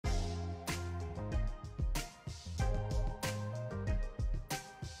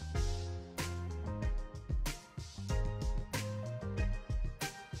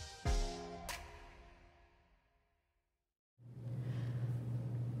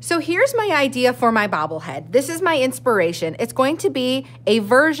So here's my idea for my bobblehead. This is my inspiration. It's going to be a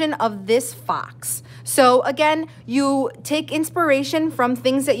version of this fox. So again, you take inspiration from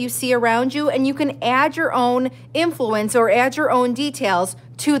things that you see around you and you can add your own influence or add your own details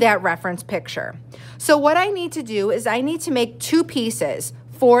to that reference picture. So what I need to do is I need to make two pieces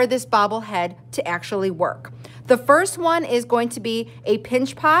for this bobblehead to actually work. The first one is going to be a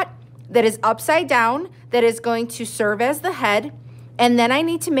pinch pot that is upside down that is going to serve as the head. And then I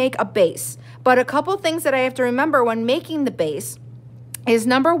need to make a base. But a couple things that I have to remember when making the base is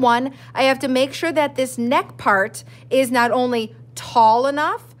number one, I have to make sure that this neck part is not only tall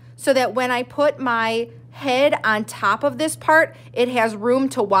enough so that when I put my head on top of this part, it has room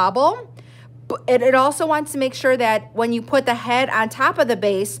to wobble. It also wants to make sure that when you put the head on top of the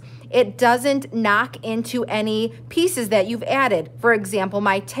base, it doesn't knock into any pieces that you've added. For example,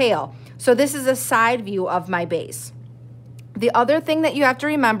 my tail. So this is a side view of my base. The other thing that you have to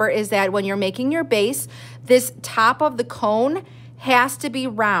remember is that when you're making your base, this top of the cone has to be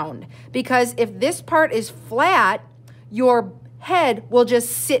round, because if this part is flat, your head will just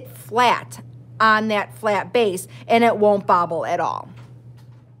sit flat on that flat base and it won't bobble at all.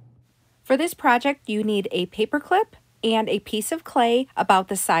 For this project, you need a paper clip and a piece of clay about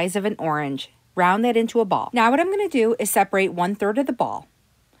the size of an orange. Round that into a ball. Now what I'm going to do is separate 1/3 of the ball.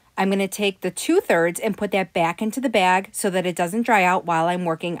 I'm going to take the 2/3 and put that back into the bag so that it doesn't dry out while I'm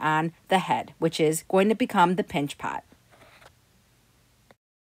working on the head, which is going to become the pinch pot.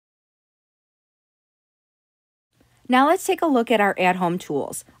 Now let's take a look at our at-home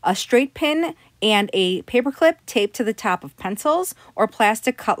tools. A straight pin and a paper clip taped to the top of pencils or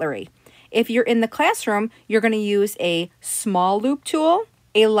plastic cutlery. If you're in the classroom, you're going to use a small loop tool,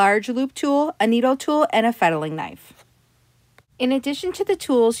 a large loop tool, a needle tool, and a fettling knife. In addition to the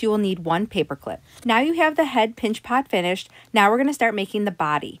tools, you will need one paper clip. Now you have the head pinch pot finished. Now we're going to start making the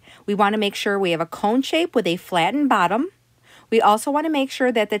body. We want to make sure we have a cone shape with a flattened bottom. We also want to make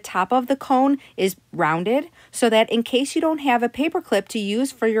sure that the top of the cone is rounded so that in case you don't have a paper clip to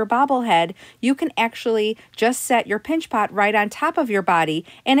use for your bobblehead, you can actually just set your pinch pot right on top of your body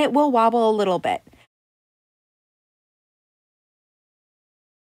and it will wobble a little bit.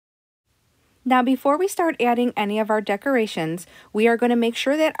 Now, before we start adding any of our decorations, we are going to make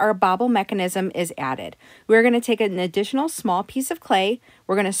sure that our bobble mechanism is added. We're going to take an additional small piece of clay.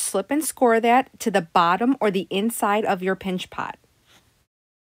 We're going to slip and score that to the bottom or the inside of your pinch pot.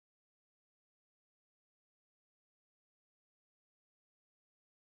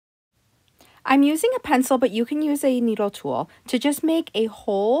 I'm using a pencil, but you can use a needle tool to just make a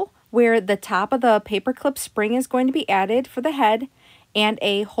hole where the top of the paper clip spring is going to be added for the head, and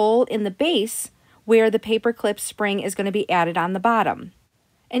a hole in the base where the paper clip spring is going to be added on the bottom.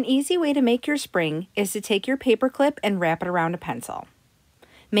 An easy way to make your spring is to take your paper clip and wrap it around a pencil.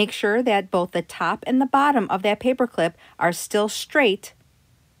 Make sure that both the top and the bottom of that paper clip are still straight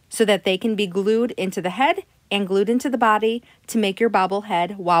so that they can be glued into the head and glued into the body to make your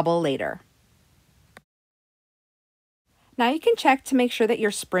bobblehead wobble later. Now you can check to make sure that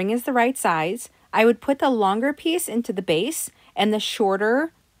your spring is the right size. I would put the longer piece into the base and the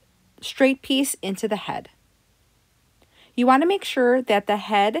shorter straight piece into the head. You want to make sure that the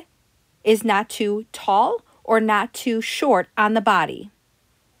head is not too tall or not too short on the body.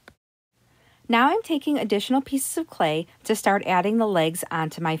 Now I'm taking additional pieces of clay to start adding the legs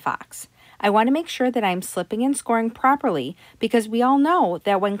onto my fox. I want to make sure that I'm slipping and scoring properly because we all know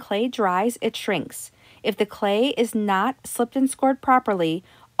that when clay dries, it shrinks. If the clay is not slipped and scored properly,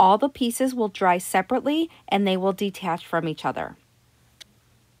 all the pieces will dry separately and they will detach from each other.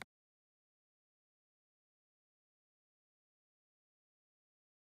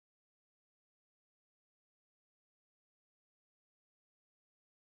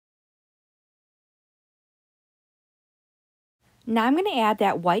 Now I'm going to add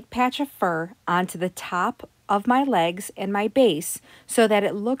that white patch of fur onto the top of my legs and my base so that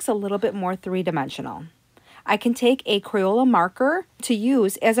it looks a little bit more three-dimensional. I can take a Crayola marker to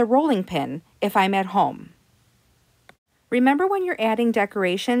use as a rolling pin if I'm at home. Remember, when you're adding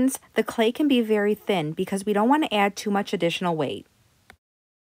decorations, the clay can be very thin because we don't want to add too much additional weight.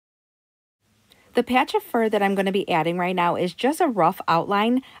 The patch of fur that I'm going to be adding right now is just a rough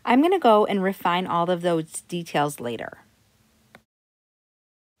outline. I'm going to go and refine all of those details later.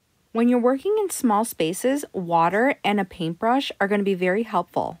 When you're working in small spaces, water and a paintbrush are going to be very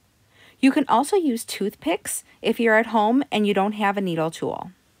helpful. You can also use toothpicks if you're at home and you don't have a needle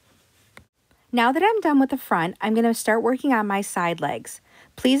tool. Now that I'm done with the front, I'm going to start working on my side legs.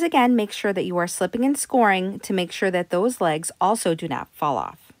 Please again make sure that you are slipping and scoring to make sure that those legs also do not fall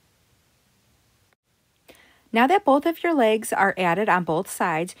off. Now that both of your legs are added on both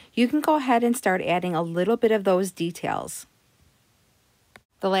sides, you can go ahead and start adding a little bit of those details.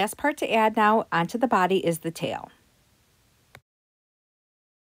 The last part to add now onto the body is the tail.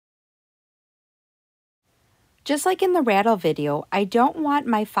 Just like in the rattle video, I don't want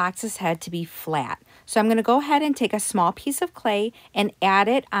my fox's head to be flat. So I'm going to go ahead and take a small piece of clay and add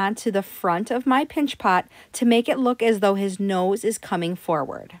it onto the front of my pinch pot to make it look as though his nose is coming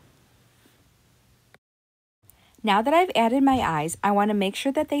forward. Now that I've added my eyes, I want to make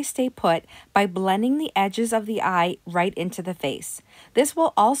sure that they stay put by blending the edges of the eye right into the face. This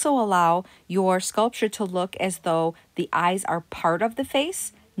will also allow your sculpture to look as though the eyes are part of the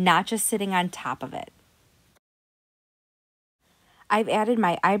face, not just sitting on top of it. I've added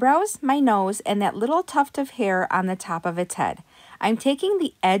my eyebrows, my nose, and that little tuft of hair on the top of its head. I'm taking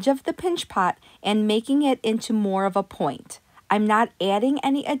the edge of the pinch pot and making it into more of a point. I'm not adding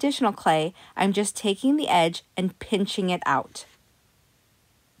any additional clay, I'm just taking the edge and pinching it out.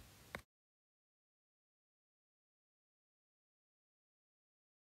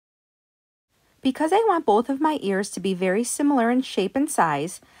 Because I want both of my ears to be very similar in shape and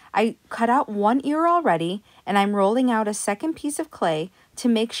size, I cut out one ear already and I'm rolling out a second piece of clay to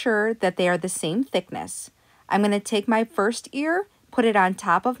make sure that they are the same thickness. I'm going to take my first ear, put it on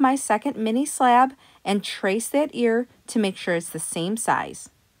top of my second mini slab, and trace that ear to make sure it's the same size.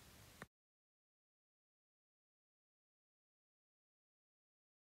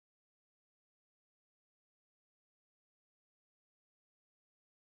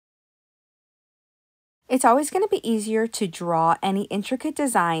 It's always going to be easier to draw any intricate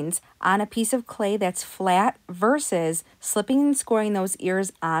designs on a piece of clay that's flat versus slipping and scoring those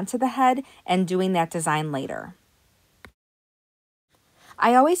ears onto the head and doing that design later.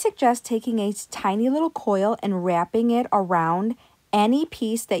 I always suggest taking a tiny little coil and wrapping it around any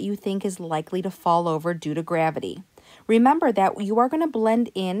piece that you think is likely to fall over due to gravity. Remember that you are going to blend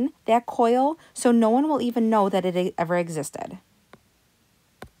in that coil so no one will even know that it ever existed.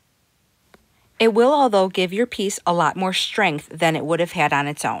 It will, although, give your piece a lot more strength than it would have had on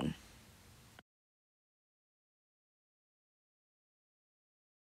its own.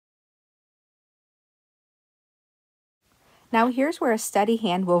 Now here's where a steady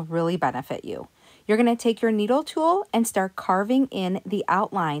hand will really benefit you. You're going to take your needle tool and start carving in the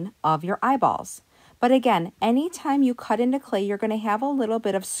outline of your eyeballs. But again, anytime you cut into clay, you're going to have a little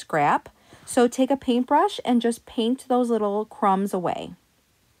bit of scrap. So take a paintbrush and just paint those little crumbs away.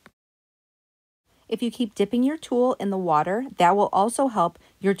 If you keep dipping your tool in the water, that will also help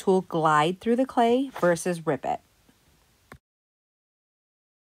your tool glide through the clay versus rip it.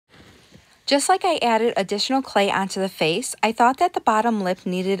 Just like I added additional clay onto the face, I thought that the bottom lip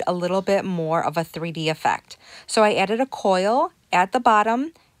needed a little bit more of a 3D effect. So I added a coil at the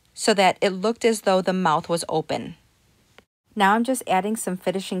bottom so that it looked as though the mouth was open. Now I'm just adding some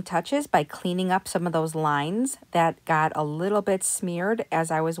finishing touches by cleaning up some of those lines that got a little bit smeared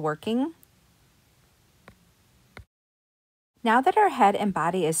as I was working. Now that our head and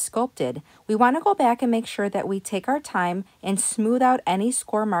body is sculpted, we want to go back and make sure that we take our time and smooth out any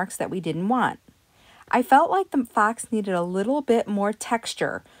score marks that we didn't want. I felt like the fox needed a little bit more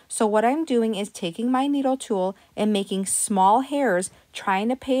texture, so what I'm doing is taking my needle tool and making small hairs, trying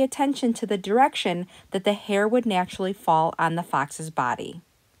to pay attention to the direction that the hair would naturally fall on the fox's body.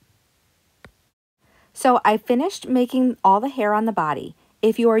 So I finished making all the hair on the body.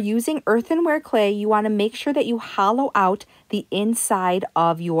 If you are using earthenware clay, you want to make sure that you hollow out the inside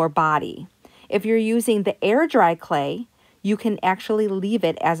of your body. If you're using the air dry clay, you can actually leave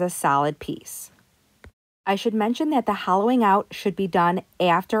it as a solid piece. I should mention that the hollowing out should be done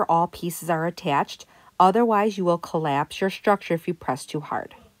after all pieces are attached. Otherwise, you will collapse your structure if you press too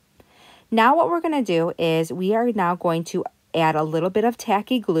hard. Now what we're going to do is we are now going to add a little bit of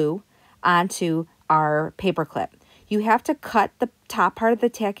tacky glue onto our paper clip. You have to cut the top part of the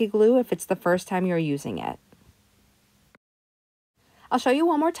tacky glue if it's the first time you're using it. I'll show you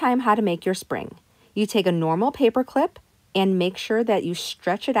one more time how to make your spring. You take a normal paper clip and make sure that you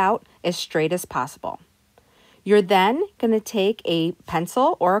stretch it out as straight as possible. You're then going to take a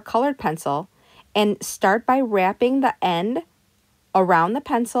pencil or a colored pencil and start by wrapping the end around the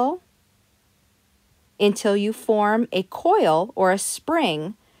pencil until you form a coil or a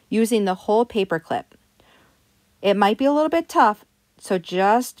spring using the whole paper clip. It might be a little bit tough, so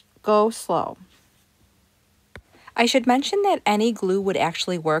just go slow. I should mention that any glue would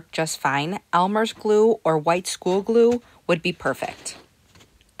actually work just fine. Elmer's glue or white school glue would be perfect.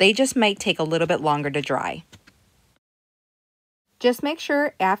 They just might take a little bit longer to dry. Just make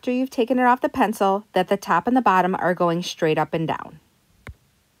sure after you've taken it off the pencil that the top and the bottom are going straight up and down.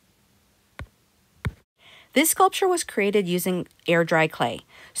 This sculpture was created using air dry clay.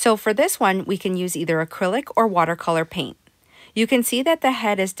 So for this one, we can use either acrylic or watercolor paint. You can see that the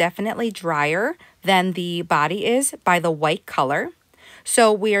head is definitely drier than the body is by the white color.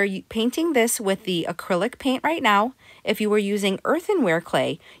 So we are painting this with the acrylic paint right now. If you were using earthenware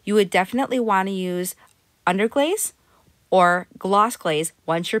clay, you would definitely want to use underglaze or gloss glaze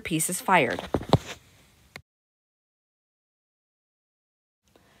once your piece is fired.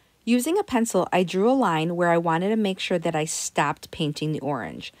 Using a pencil, I drew a line where I wanted to make sure that I stopped painting the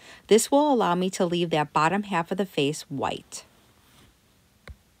orange. This will allow me to leave that bottom half of the face white.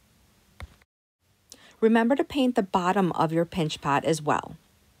 Remember to paint the bottom of your pinch pot as well.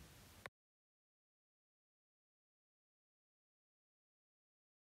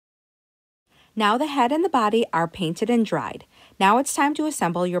 Now the head and the body are painted and dried. Now it's time to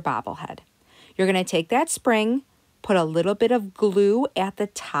assemble your bobblehead. You're going to take that spring, put a little bit of glue at the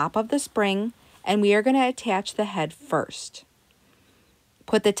top of the spring, and we are going to attach the head first.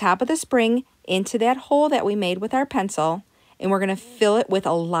 Put the top of the spring into that hole that we made with our pencil, and we're going to fill it with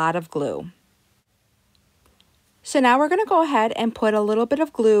a lot of glue. So now we're going to go ahead and put a little bit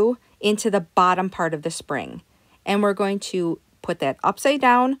of glue into the bottom part of the spring, and we're going to put that upside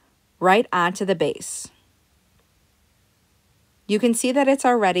down right onto the base. You can see that it's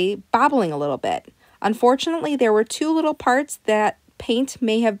already bobbling a little bit. Unfortunately, there were two little parts that paint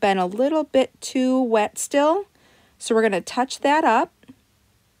may have been a little bit too wet still. So we're going to touch that up.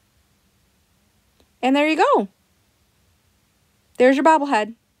 And there you go. There's your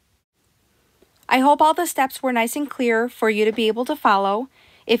bobblehead. I hope all the steps were nice and clear for you to be able to follow.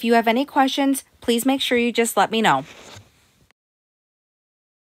 If you have any questions, please make sure you just let me know.